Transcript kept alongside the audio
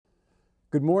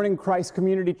Good morning, Christ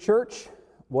Community Church.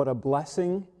 What a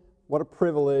blessing, what a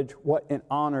privilege, what an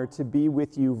honor to be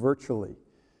with you virtually.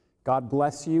 God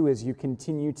bless you as you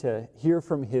continue to hear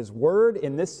from His Word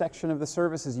in this section of the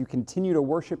service, as you continue to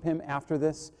worship Him after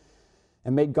this.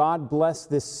 And may God bless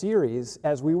this series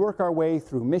as we work our way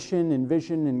through mission and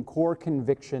vision and core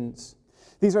convictions.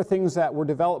 These are things that were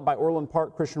developed by Orland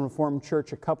Park Christian Reformed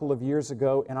Church a couple of years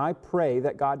ago, and I pray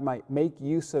that God might make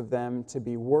use of them to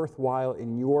be worthwhile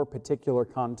in your particular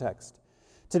context.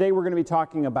 Today we're going to be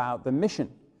talking about the mission.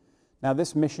 Now,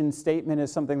 this mission statement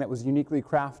is something that was uniquely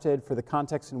crafted for the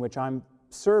context in which I'm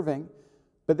serving,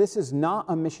 but this is not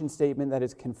a mission statement that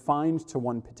is confined to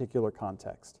one particular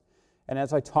context. And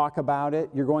as I talk about it,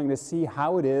 you're going to see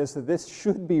how it is that this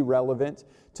should be relevant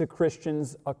to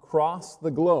Christians across the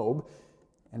globe.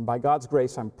 And by God's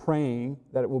grace, I'm praying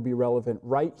that it will be relevant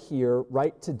right here,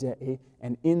 right today,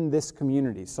 and in this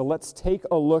community. So let's take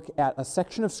a look at a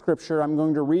section of Scripture. I'm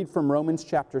going to read from Romans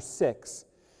chapter 6,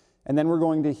 and then we're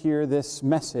going to hear this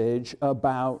message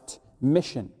about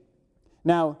mission.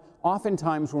 Now,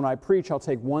 oftentimes when I preach, I'll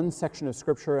take one section of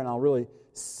Scripture and I'll really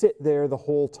sit there the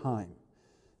whole time.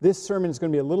 This sermon is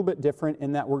going to be a little bit different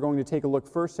in that we're going to take a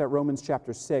look first at Romans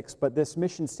chapter 6, but this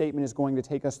mission statement is going to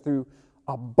take us through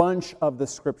a bunch of the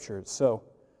Scriptures. So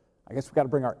I guess we've got to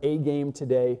bring our A game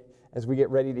today as we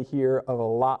get ready to hear of a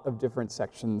lot of different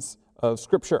sections of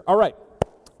Scripture. All right,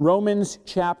 Romans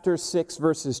chapter 6,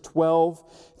 verses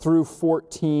 12 through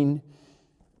 14.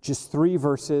 Just 3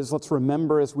 verses. Let's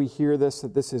remember as we hear this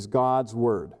that this is God's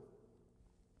Word.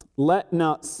 Let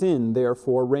not sin,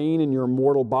 therefore, reign in your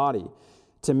mortal body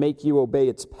to make you obey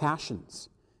its passions.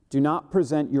 Do not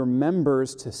present your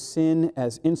members to sin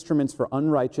as instruments for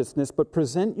unrighteousness, but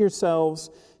present yourselves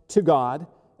to God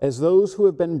as those who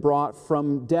have been brought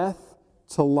from death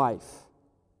to life,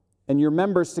 and your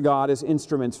members to God as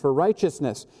instruments for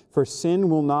righteousness. For sin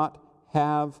will not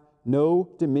have no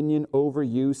dominion over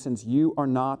you, since you are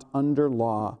not under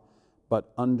law,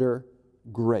 but under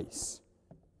grace.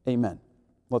 Amen.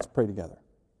 Let's pray together.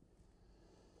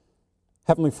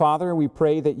 Heavenly Father, we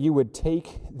pray that you would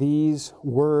take these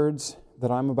words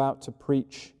that I'm about to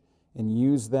preach and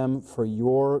use them for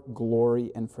your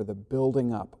glory and for the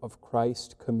building up of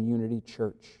Christ Community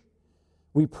Church.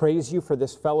 We praise you for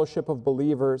this fellowship of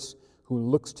believers who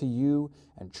looks to you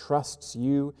and trusts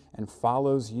you and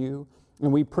follows you.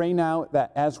 And we pray now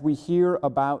that as we hear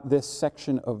about this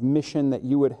section of mission, that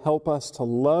you would help us to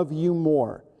love you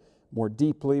more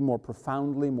deeply, more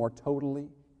profoundly, more totally.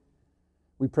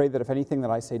 We pray that if anything that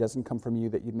I say doesn't come from you,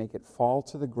 that you'd make it fall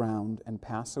to the ground and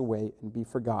pass away and be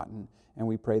forgotten. And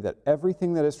we pray that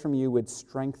everything that is from you would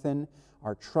strengthen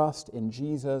our trust in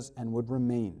Jesus and would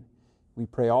remain. We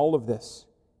pray all of this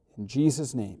in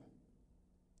Jesus' name.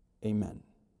 Amen.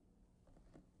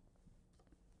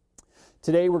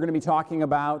 Today we're going to be talking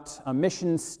about a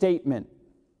mission statement,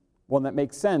 one that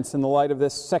makes sense in the light of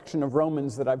this section of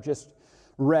Romans that I've just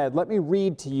read. Let me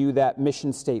read to you that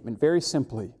mission statement very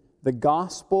simply. The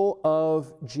gospel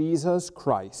of Jesus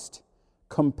Christ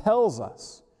compels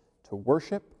us to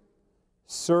worship,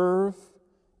 serve,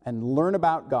 and learn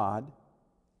about God,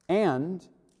 and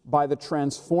by the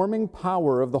transforming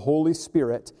power of the Holy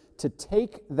Spirit, to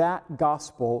take that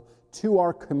gospel to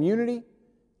our community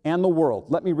and the world.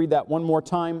 Let me read that one more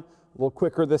time. A little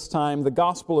quicker this time. The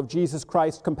gospel of Jesus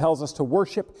Christ compels us to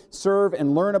worship, serve,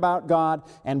 and learn about God,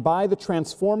 and by the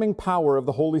transforming power of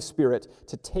the Holy Spirit,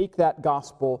 to take that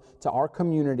gospel to our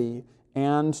community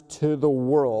and to the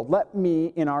world. Let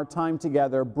me, in our time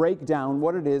together, break down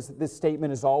what it is that this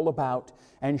statement is all about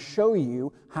and show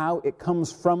you how it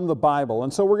comes from the Bible.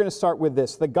 And so we're going to start with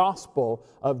this, the gospel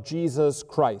of Jesus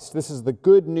Christ. This is the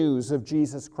good news of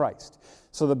Jesus Christ.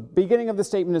 So the beginning of the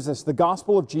statement is this: the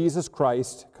gospel of Jesus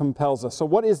Christ compels us. So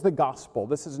what is the gospel?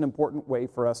 This is an important way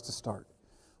for us to start.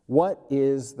 What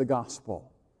is the gospel?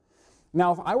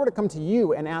 Now, if I were to come to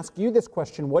you and ask you this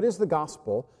question, what is the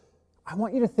gospel? I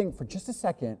want you to think for just a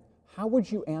second, how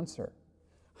would you answer?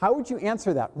 How would you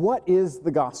answer that? What is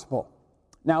the gospel?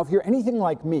 Now, if you're anything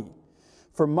like me,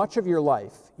 for much of your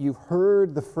life, you've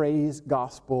heard the phrase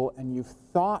gospel and you've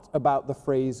thought about the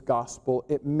phrase gospel.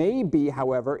 It may be,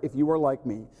 however, if you are like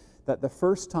me, that the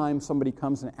first time somebody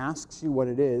comes and asks you what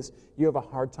it is, you have a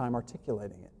hard time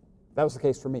articulating it. That was the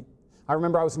case for me. I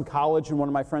remember I was in college and one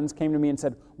of my friends came to me and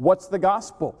said, "What's the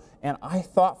gospel?" And I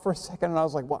thought for a second and I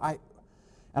was like,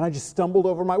 and I just stumbled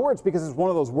over my words because it's one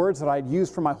of those words that I'd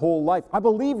used for my whole life. I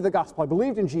believed the gospel, I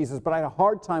believed in Jesus, but I had a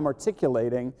hard time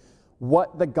articulating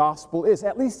what the gospel is,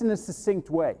 at least in a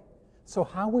succinct way. So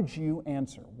how would you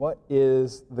answer? What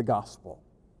is the gospel?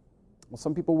 Well,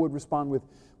 some people would respond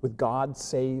with God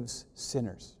saves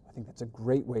sinners. I think that's a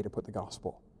great way to put the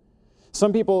gospel.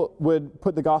 Some people would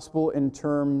put the gospel in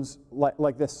terms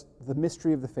like this, the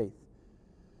mystery of the faith.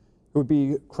 It would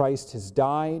be Christ has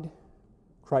died,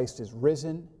 Christ is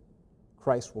risen,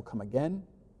 Christ will come again.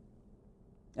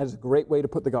 That is a great way to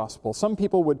put the gospel. Some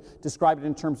people would describe it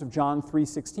in terms of John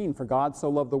 3:16. For God so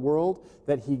loved the world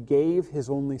that he gave his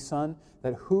only Son,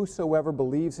 that whosoever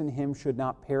believes in him should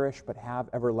not perish but have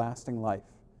everlasting life.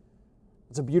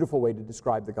 It's a beautiful way to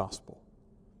describe the gospel.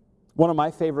 One of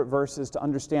my favorite verses to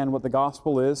understand what the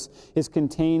gospel is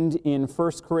contained in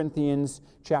 1 Corinthians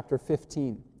chapter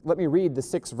 15. Let me read the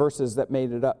 6 verses that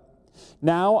made it up.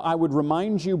 Now I would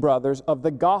remind you, brothers, of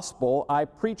the gospel I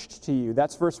preached to you.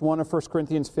 That's verse 1 of 1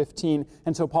 Corinthians 15.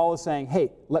 And so Paul is saying,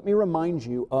 hey, let me remind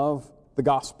you of the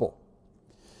gospel,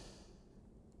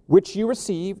 which you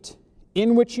received,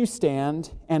 in which you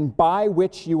stand, and by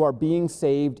which you are being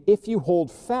saved, if you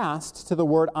hold fast to the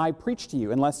word I preached to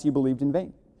you, unless you believed in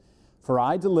vain. For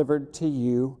I delivered to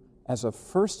you as of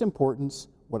first importance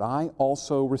what I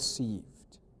also received,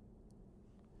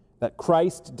 that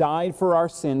Christ died for our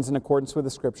sins in accordance with the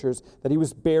Scriptures, that he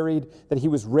was buried, that he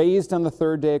was raised on the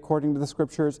third day according to the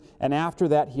Scriptures, and after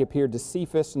that he appeared to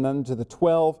Cephas and then to the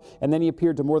 12, and then he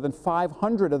appeared to more than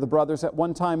 500 of the brothers at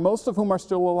one time, most of whom are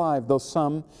still alive, though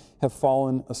some have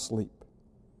fallen asleep.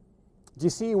 Do you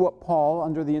see what Paul,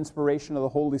 under the inspiration of the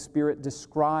Holy Spirit,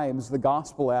 describes the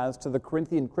gospel as to the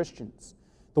Corinthian Christians,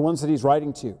 the ones that he's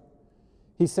writing to?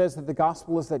 He says that the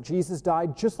gospel is that Jesus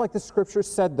died just like the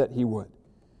Scriptures said that he would.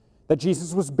 That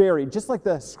Jesus was buried, just like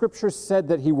the Scriptures said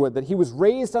that he would, that he was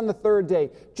raised on the third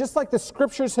day, just like the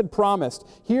Scriptures had promised.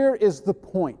 Here is the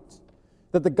point,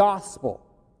 that the gospel,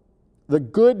 the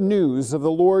good news of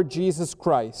the Lord Jesus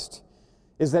Christ,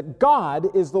 is that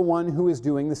God is the one who is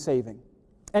doing the saving.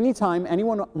 Anytime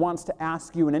anyone wants to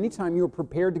ask you, and anytime you are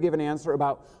prepared to give an answer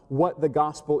about what the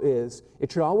gospel is, it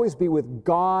should always be with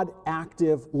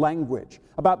God-active language,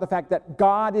 about the fact that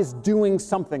God is doing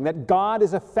something, that God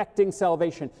is effecting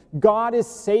salvation, God is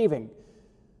saving.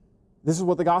 This is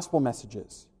what the gospel message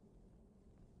is.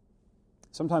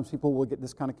 Sometimes people will get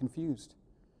this kind of confused.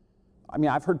 I mean,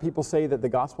 I've heard people say that the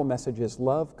gospel message is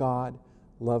love God,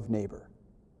 love neighbor.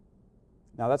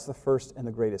 Now, that's the first and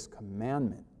the greatest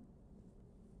commandment.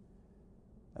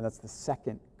 And that's the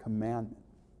second commandment.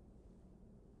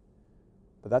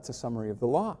 But that's a summary of the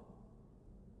law.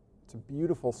 It's a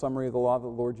beautiful summary of the law that the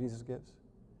Lord Jesus gives.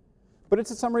 But it's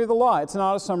a summary of the law. It's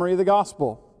not a summary of the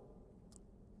gospel.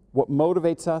 What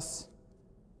motivates us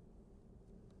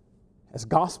as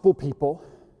gospel people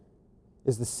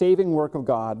is the saving work of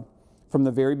God from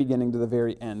the very beginning to the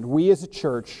very end. We as a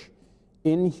church,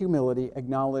 in humility,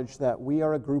 acknowledge that we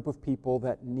are a group of people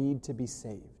that need to be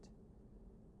saved,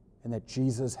 and that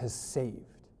Jesus has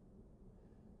saved.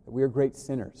 That we are great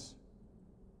sinners,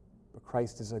 but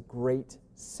Christ is a great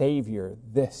Savior.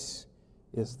 This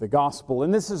is the gospel,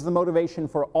 and this is the motivation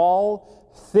for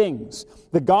all things.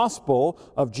 The gospel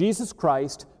of Jesus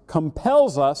Christ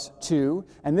compels us to,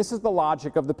 and this is the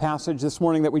logic of the passage this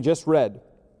morning that we just read.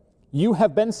 You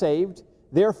have been saved,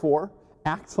 therefore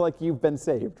act like you've been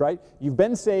saved, right? You've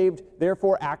been saved,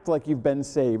 therefore act like you've been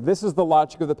saved. This is the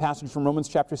logic of the passage from Romans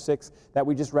chapter 6 that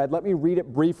we just read. Let me read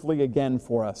it briefly again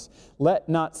for us. Let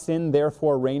not sin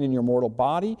therefore reign in your mortal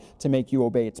body to make you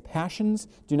obey its passions.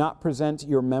 Do not present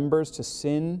your members to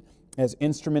sin as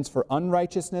instruments for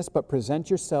unrighteousness, but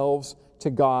present yourselves to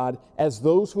God as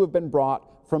those who have been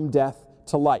brought from death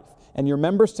to life, and your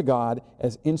members to God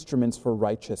as instruments for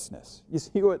righteousness. You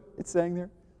see what it's saying there?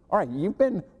 All right, you've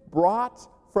been brought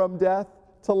from death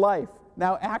to life.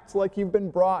 Now act like you've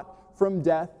been brought from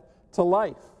death to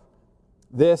life.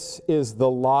 This is the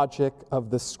logic of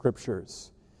the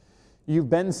Scriptures. You've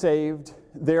been saved,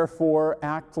 therefore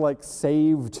act like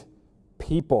saved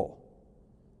people.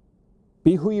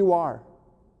 Be who you are.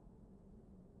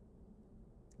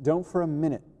 Don't for a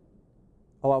minute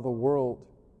allow the world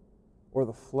or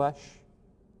the flesh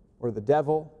or the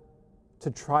devil to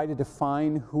try to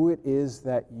define who it is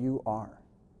that you are.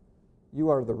 You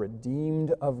are the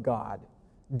redeemed of God,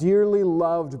 dearly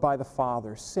loved by the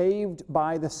Father, saved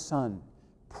by the Son,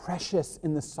 precious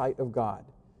in the sight of God.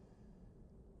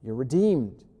 You're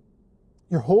redeemed.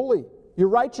 You're holy. You're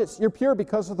righteous. You're pure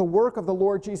because of the work of the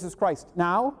Lord Jesus Christ.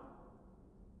 Now,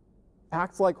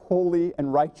 act like holy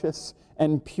and righteous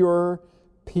and pure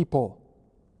people.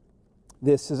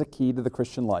 This is a key to the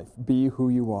Christian life. Be who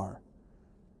you are.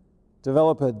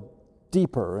 Develop a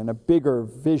deeper and a bigger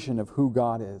vision of who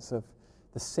God is, of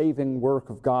the saving work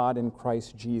of God in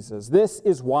Christ Jesus. This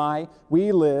is why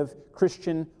we live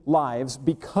Christian lives,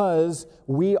 because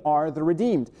we are the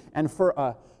redeemed. And for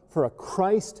a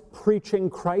Christ-preaching,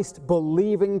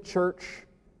 Christ-believing church,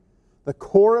 The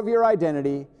core of your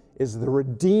identity is the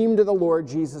redeemed of the Lord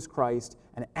Jesus Christ,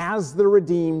 and as the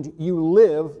redeemed, you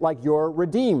live like you're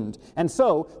redeemed. And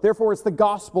so, therefore, it's the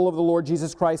gospel of the Lord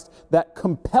Jesus Christ that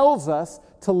compels us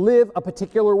to live a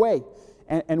particular way.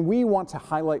 And we want to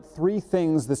highlight three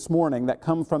things this morning that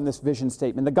come from this vision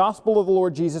statement. The gospel of the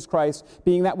Lord Jesus Christ,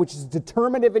 being that which is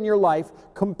determinative in your life,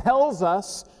 compels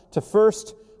us to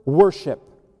first worship.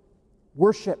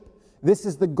 Worship. This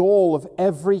is the goal of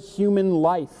every human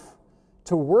life,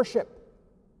 to worship.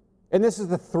 And this is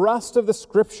the thrust of the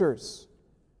Scriptures.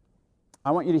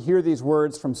 I want you to hear these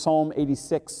words from Psalm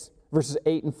 86, verses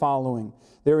 8 and following.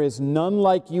 There is none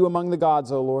like you among the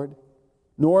gods, O Lord,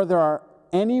 nor there are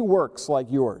any works like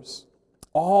yours.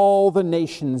 All the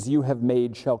nations you have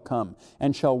made shall come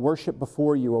and shall worship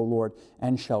before you, O Lord,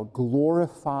 and shall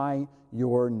glorify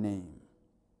your name.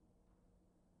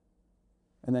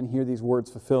 And then hear these words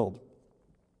fulfilled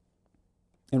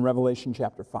in Revelation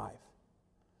chapter 5,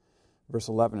 verse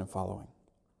 11 and following.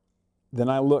 Then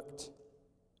I looked,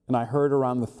 and I heard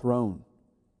around the throne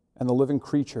and the living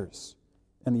creatures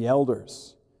and the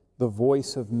elders the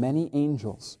voice of many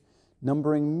angels,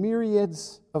 numbering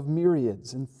myriads of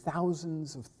myriads and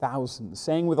thousands of thousands,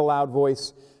 saying with a loud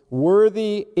voice,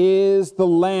 "Worthy is the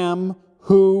Lamb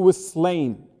who was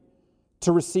slain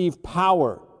to receive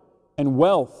power and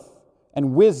wealth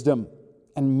and wisdom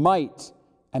and might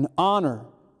and honor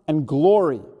and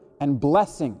glory and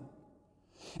blessing."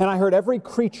 And I heard every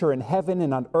creature in heaven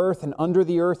and on earth and under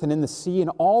the earth and in the sea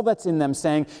and all that's in them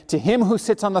saying, "To him who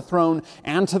sits on the throne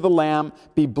and to the Lamb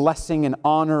be blessing and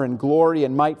honor and glory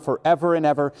and might forever and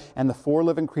ever." And the four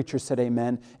living creatures said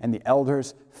amen, and the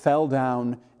elders fell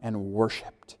down and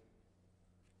worshiped.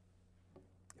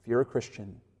 If you're a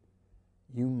Christian,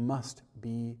 you must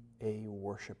be a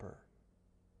worshiper.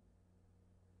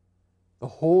 The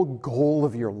whole goal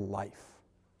of your life,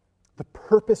 the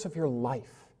purpose of your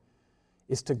life,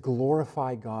 is to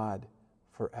glorify God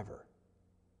forever.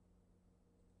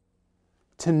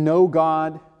 To know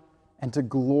God and to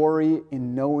glory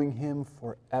in knowing Him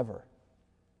forever.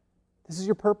 This is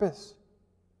your purpose.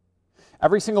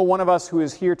 Every single one of us who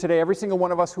is here today, every single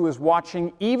one of us who is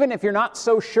watching, even if you're not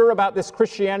so sure about this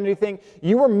Christianity thing,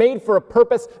 you were made for a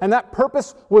purpose, and that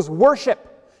purpose was worship.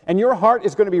 And your heart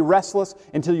is going to be restless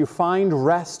until you find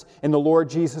rest in the Lord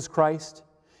Jesus Christ,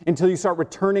 until you start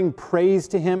returning praise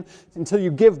to Him, until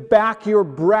you give back your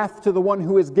breath to the one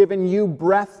who has given you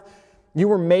breath. You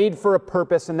were made for a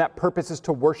purpose, and that purpose is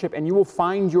to worship, and you will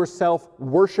find yourself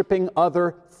worshiping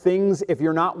other things if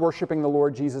you're not worshiping the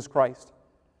Lord Jesus Christ.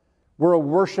 We're a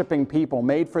worshiping people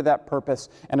made for that purpose,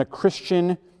 and a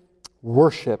Christian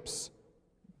worships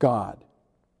God.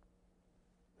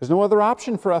 There's no other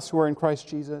option for us who are in Christ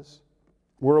Jesus.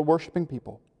 We're a worshiping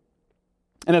people.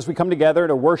 And as we come together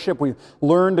to worship, we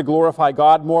learn to glorify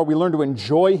God more. We learn to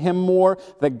enjoy Him more.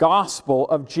 The gospel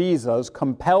of Jesus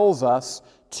compels us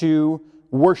to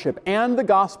worship, and the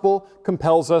gospel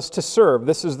compels us to serve.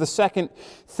 This is the second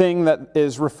thing that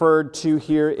is referred to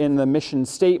here in the mission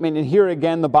statement. And here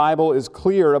again, the Bible is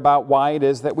clear about why it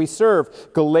is that we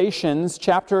serve. Galatians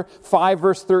chapter 5,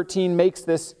 verse 13 makes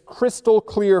this crystal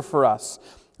clear for us.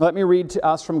 Let me read to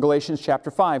us from Galatians chapter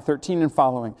 5, 13 and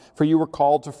following. "For you were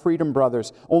called to freedom,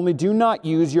 brothers. Only do not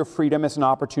use your freedom as an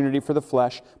opportunity for the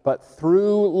flesh, but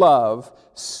through love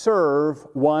serve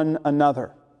one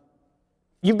another."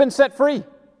 You've been set free.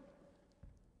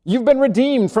 You've been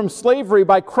redeemed from slavery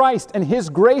by Christ and His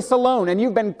grace alone, and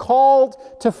you've been called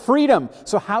to freedom.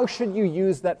 So how should you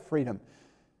use that freedom?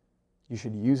 You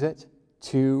should use it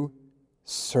to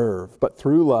serve, but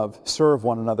through love, serve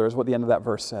one another, is what the end of that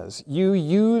verse says. You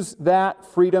use that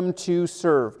freedom to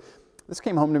serve. This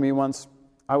came home to me once.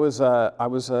 I was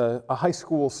a high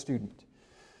school student,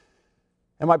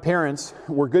 and my parents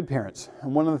were good parents.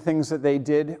 And one of the things that they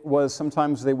did was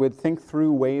sometimes they would think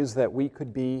through ways that we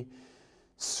could be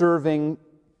serving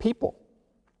people.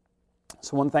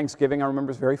 So one Thanksgiving I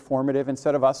remember was very formative.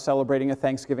 Instead of us celebrating a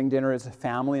Thanksgiving dinner as a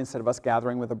family, instead of us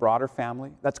gathering with a broader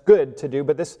family, that's good to do,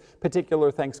 but this particular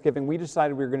Thanksgiving, we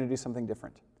decided we were going to do something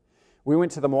different. We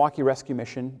went to the Milwaukee Rescue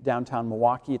Mission, downtown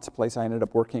Milwaukee. It's a place I ended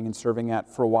up working and serving at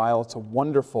for a while. It's a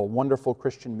wonderful, wonderful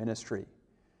Christian ministry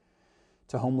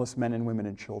to homeless men and women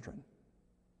and children.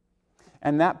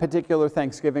 And that particular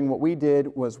Thanksgiving, what we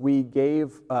did was we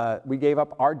gave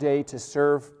up our day to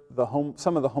serve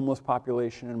some of the homeless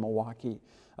population in Milwaukee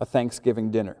a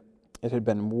Thanksgiving dinner. It had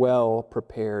been well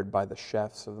prepared by the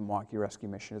chefs of the Milwaukee Rescue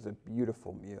Mission. It was a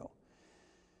beautiful meal.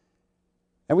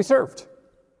 And we served.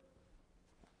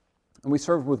 And we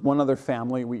served with one other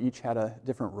family. We each had a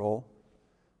different role.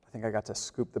 I think I got to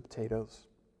scoop the potatoes.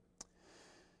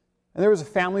 And there was a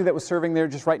family that was serving there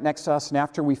just right next to us, and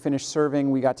after we finished serving,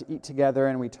 we got to eat together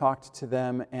and we talked to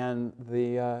them, and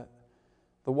the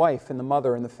wife and the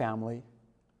mother and the family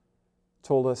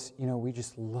told us, we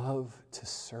just love to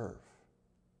serve.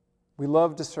 We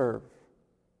love to serve.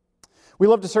 We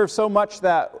love to serve so much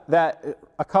that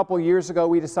a couple years ago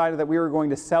we decided that we were going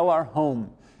to sell our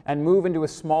home and move into a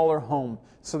smaller home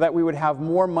so that we would have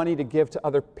more money to give to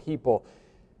other people.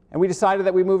 And we decided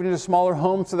that we moved into a smaller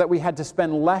home so that we had to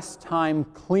spend less time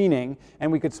cleaning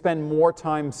and we could spend more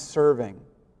time serving.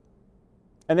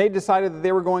 And they decided that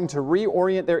they were going to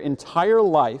reorient their entire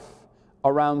life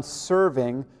around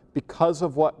serving because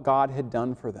of what God had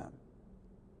done for them.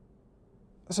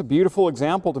 That's a beautiful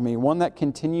example to me, one that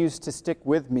continues to stick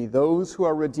with me. Those who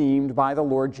are redeemed by the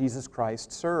Lord Jesus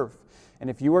Christ serve. And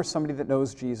if you are somebody that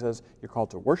knows Jesus, you're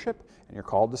called to worship and you're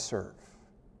called to serve.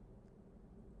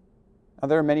 Now,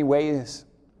 there are many ways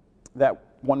that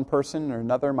one person or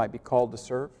another might be called to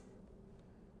serve.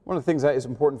 One of the things that is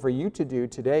important for you to do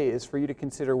today is for you to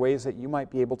consider ways that you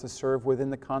might be able to serve within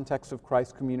the context of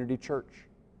Christ Community Church.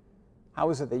 How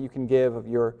is it that you can give of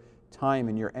your time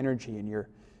and your energy and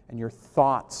your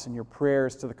thoughts and your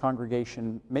prayers to the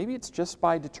congregation? Maybe it's just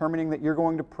by determining that you're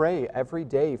going to pray every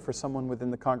day for someone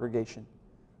within the congregation.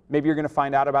 Maybe you're going to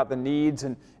find out about the needs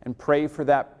and pray for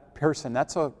that person.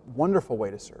 That's a wonderful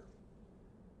way to serve.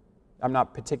 I'm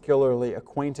not particularly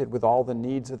acquainted with all the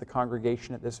needs of the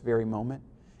congregation at this very moment.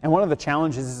 And one of the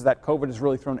challenges is that COVID has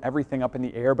really thrown everything up in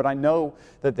the air, but I know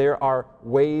that there are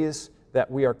ways that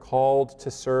we are called to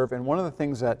serve. And one of the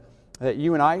things that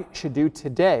you and I should do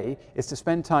today is to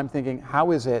spend time thinking,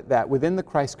 how is it that within the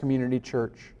Christ Community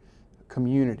Church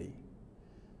community,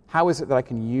 how is it that I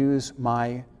can use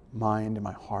my mind and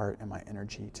my heart and my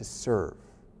energy to serve?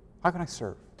 How can I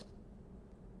serve?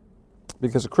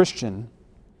 Because a Christian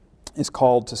is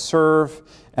called to serve,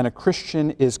 and a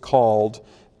Christian is called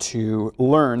to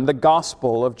learn. The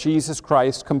gospel of Jesus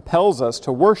Christ compels us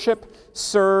to worship,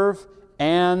 serve,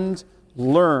 and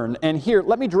learn. And here,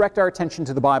 let me direct our attention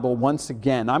to the Bible once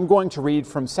again. I'm going to read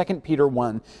from 2 Peter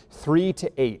 1,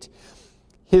 3-8.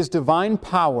 His divine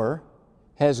power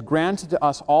has granted to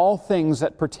us all things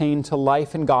that pertain to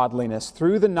life and godliness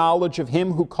through the knowledge of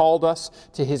Him who called us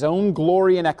to His own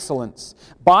glory and excellence,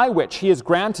 by which He has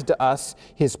granted to us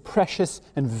His precious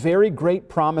and very great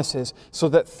promises, so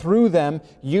that through them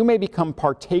you may become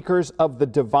partakers of the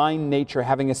divine nature,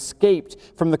 having escaped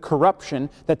from the corruption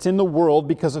that's in the world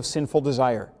because of sinful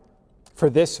desire. For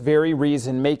this very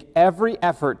reason, make every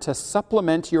effort to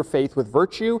supplement your faith with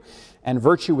virtue, and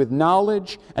virtue with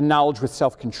knowledge, and knowledge with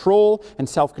self-control, and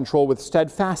self-control with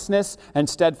steadfastness, and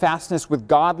steadfastness with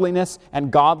godliness, and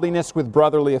godliness with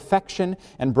brotherly affection,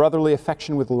 and brotherly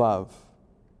affection with love.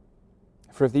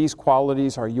 For if these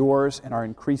qualities are yours and are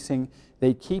increasing,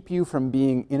 they keep you from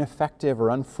being ineffective or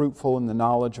unfruitful in the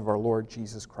knowledge of our Lord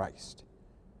Jesus Christ.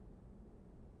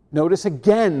 Notice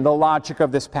again the logic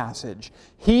of this passage.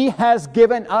 He has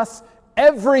given us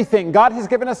everything. God has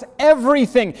given us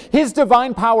everything. His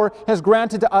divine power has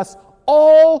granted to us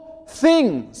all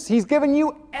things. He's given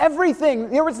you everything.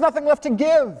 There is nothing left to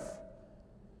give.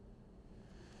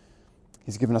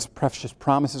 He's given us precious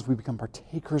promises. We become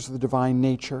partakers of the divine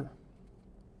nature.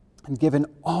 And given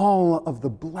all of the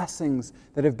blessings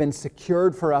that have been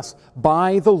secured for us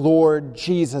by the Lord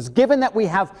Jesus. Given that we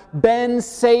have been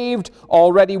saved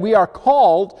already, we are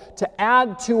called to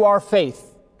add to our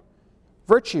faith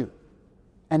virtue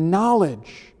and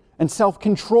knowledge and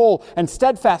self-control and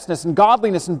steadfastness and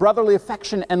godliness and brotherly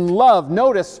affection and love.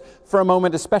 Notice for a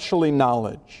moment especially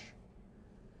knowledge.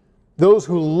 Those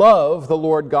who love the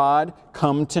Lord God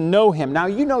come to know Him. Now,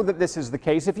 you know that this is the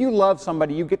case. If you love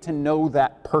somebody, you get to know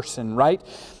that person, right?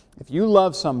 If you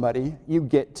love somebody, you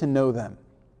get to know them.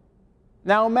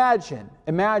 Now,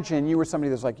 imagine you were somebody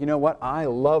that's like, you know what? I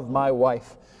love my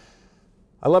wife.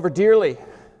 I love her dearly.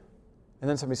 And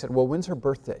then somebody said, well, when's her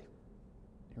birthday?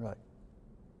 You're like,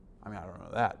 I don't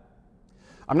know that.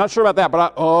 I'm not sure about that,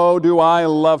 but do I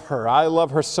love her. I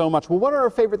love her so much. Well, what are her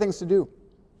favorite things to do?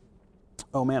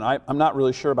 Oh man, I'm not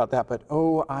really sure about that, but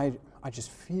I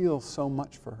just feel so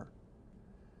much for her.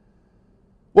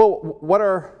 Well, what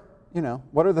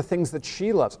are the things that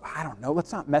she loves? I don't know.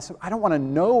 Let's not mess up. I don't want to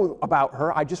know about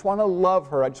her. I just want to love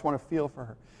her. I just want to feel for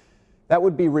her. That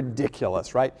would be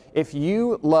ridiculous, right? If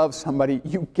you love somebody,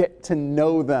 you get to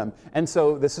know them. And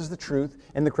so this is the truth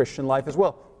in the Christian life as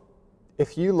well.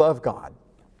 If you love God,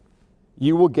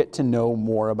 you will get to know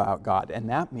more about God. And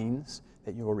that means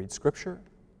that you will read Scripture.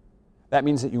 That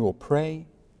means that you will pray.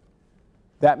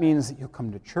 That means that you'll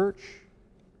come to church.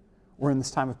 Or in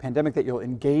this time of pandemic, that you'll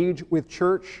engage with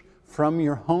church from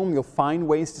your home. You'll find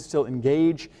ways to still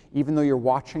engage, even though you're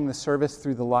watching the service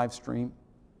through the live stream.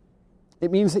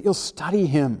 It means that you'll study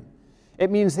Him. It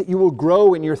means that you will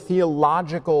grow in your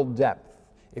theological depth.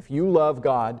 If you love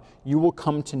God, you will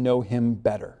come to know Him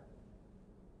better.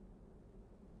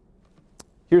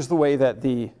 Here's the way that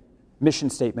the mission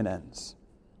statement ends.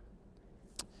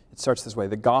 It starts this way: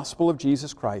 the gospel of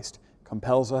Jesus Christ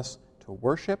compels us to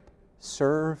worship,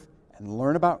 serve, and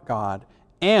learn about God,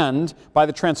 and by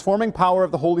the transforming power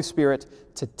of the Holy Spirit,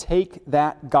 to take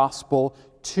that gospel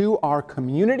to our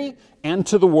community and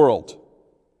to the world.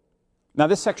 Now,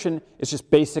 this section is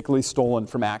just basically stolen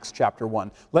from Acts chapter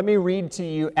 1. Let me read to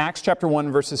you Acts chapter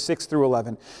 1, verses 6 through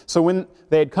 11. So when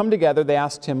they had come together, they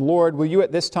asked him, "Lord, will you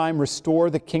at this time restore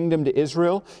the kingdom to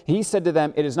Israel?" He said to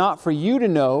them, "It is not for you to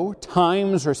know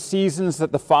times or seasons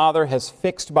that the Father has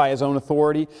fixed by His own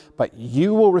authority, but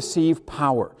you will receive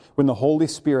power when the Holy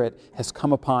Spirit has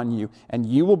come upon you, and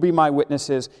you will be my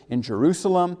witnesses in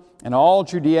Jerusalem and all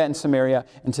Judea and Samaria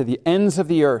and to the ends of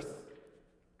the earth."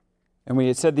 And when he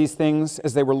had said these things,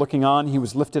 as they were looking on, he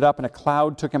was lifted up, and a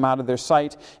cloud took him out of their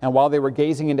sight. And while they were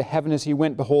gazing into heaven as he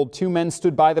went, behold, two men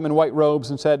stood by them in white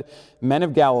robes and said, "Men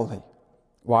of Galilee,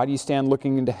 why do you stand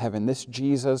looking into heaven? This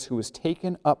Jesus who was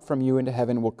taken up from you into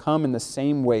heaven will come in the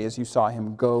same way as you saw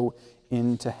him go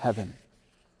into heaven."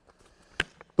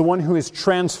 The one who is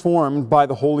transformed by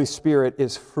the Holy Spirit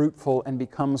is fruitful and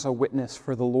becomes a witness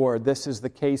for the Lord. This is the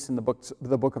case in the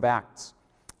book of Acts.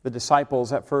 The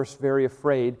disciples, at first very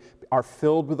afraid, are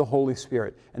filled with the Holy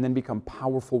Spirit and then become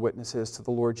powerful witnesses to the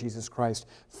Lord Jesus Christ.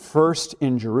 First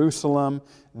in Jerusalem,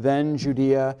 then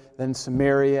Judea, then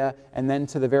Samaria, and then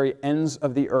to the very ends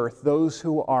of the earth. Those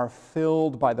who are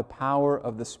filled by the power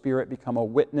of the Spirit become a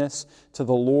witness to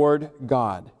the Lord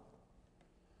God.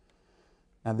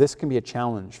 Now, this can be a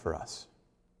challenge for us.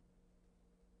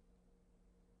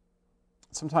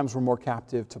 Sometimes we're more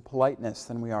captive to politeness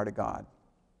than we are to God.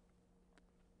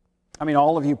 I mean,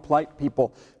 all of you polite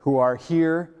people who are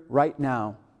here right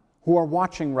now, who are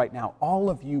watching right now, all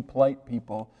of you polite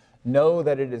people know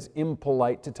that it is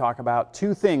impolite to talk about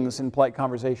two things in polite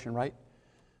conversation, right?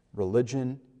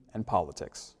 Religion and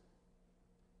politics.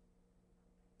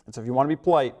 And so if you want to be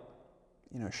polite,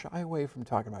 shy away from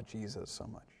talking about Jesus so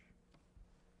much.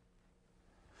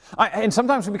 And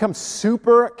sometimes we become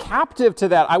super captive to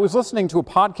that. I was listening to a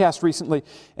podcast recently,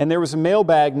 and there was a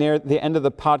mailbag near the end of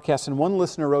the podcast, and one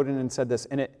listener wrote in and said this,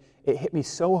 and it hit me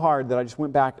so hard that I just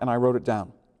went back and I wrote it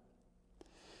down.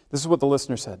 This is what the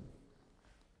listener said.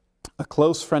 "A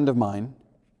close friend of mine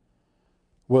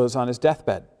was on his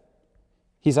deathbed.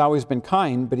 He's always been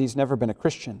kind, but he's never been a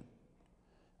Christian.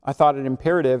 I thought it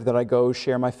imperative that I go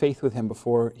share my faith with him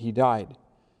before he died.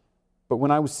 But when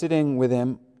I was sitting with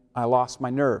him, I lost my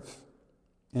nerve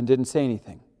and didn't say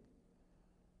anything.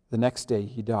 The next day,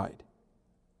 he died."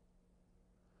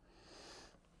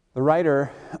 The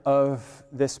writer of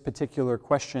this particular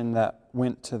question that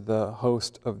went to the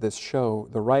host of this show,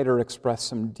 the writer expressed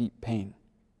some deep pain.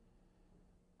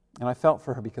 And I felt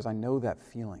for her because I know that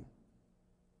feeling.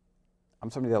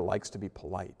 I'm somebody that likes to be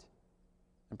polite.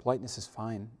 And politeness is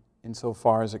fine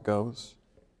insofar as it goes.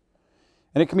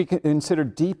 And it can be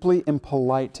considered deeply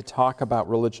impolite to talk about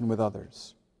religion with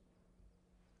others.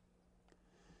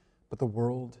 But the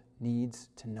world needs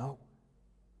to know.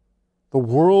 The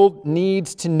world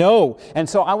needs to know. And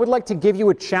so I would like to give you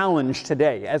a challenge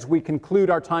today as we conclude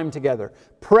our time together.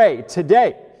 Pray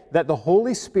today that the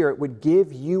Holy Spirit would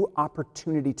give you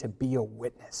opportunity to be a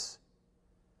witness.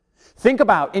 Think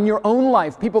about, in your own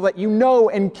life, people that you know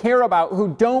and care about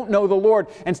who don't know the Lord,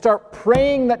 and start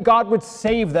praying that God would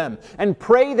save them, and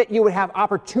pray that you would have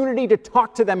opportunity to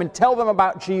talk to them and tell them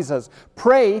about Jesus.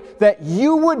 Pray that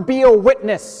you would be a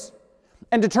witness,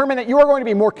 and determine that you are going to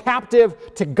be more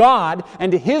captive to God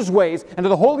and to His ways and to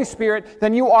the Holy Spirit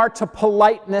than you are to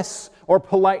politeness or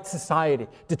polite society.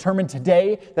 Determine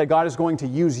today that God is going to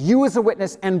use you as a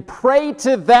witness, and pray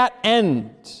to that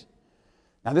end.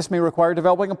 Now, this may require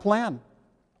developing a plan.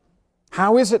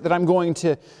 How is it that I'm going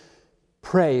to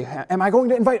pray? Am I going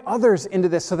to invite others into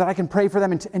this so that I can pray for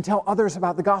them and tell others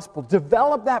about the gospel?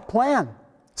 Develop that plan.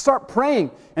 Start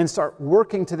praying and start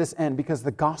working to this end, because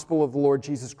the gospel of the Lord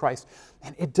Jesus Christ,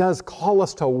 and it does call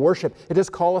us to worship. It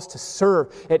does call us to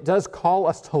serve. It does call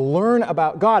us to learn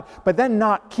about God, but then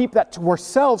not keep that to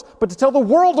ourselves, but to tell the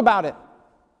world about it.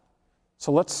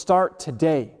 So let's start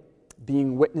today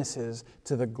being witnesses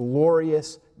to the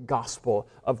glorious gospel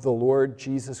of the Lord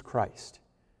Jesus Christ.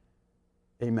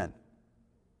 Amen.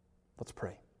 Let's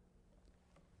pray.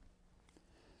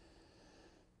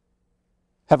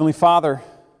 Heavenly Father,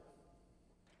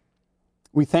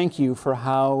 we thank you for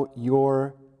how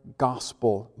your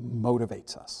gospel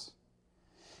motivates us.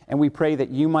 And we pray that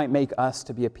you might make us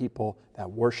to be a people that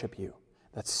worship you,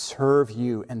 that serve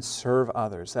you and serve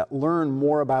others, that learn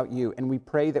more about you. And we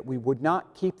pray that we would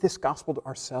not keep this gospel to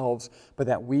ourselves, but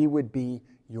that we would be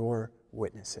your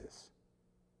witnesses.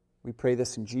 We pray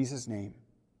this in Jesus' name.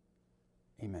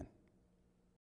 Amen.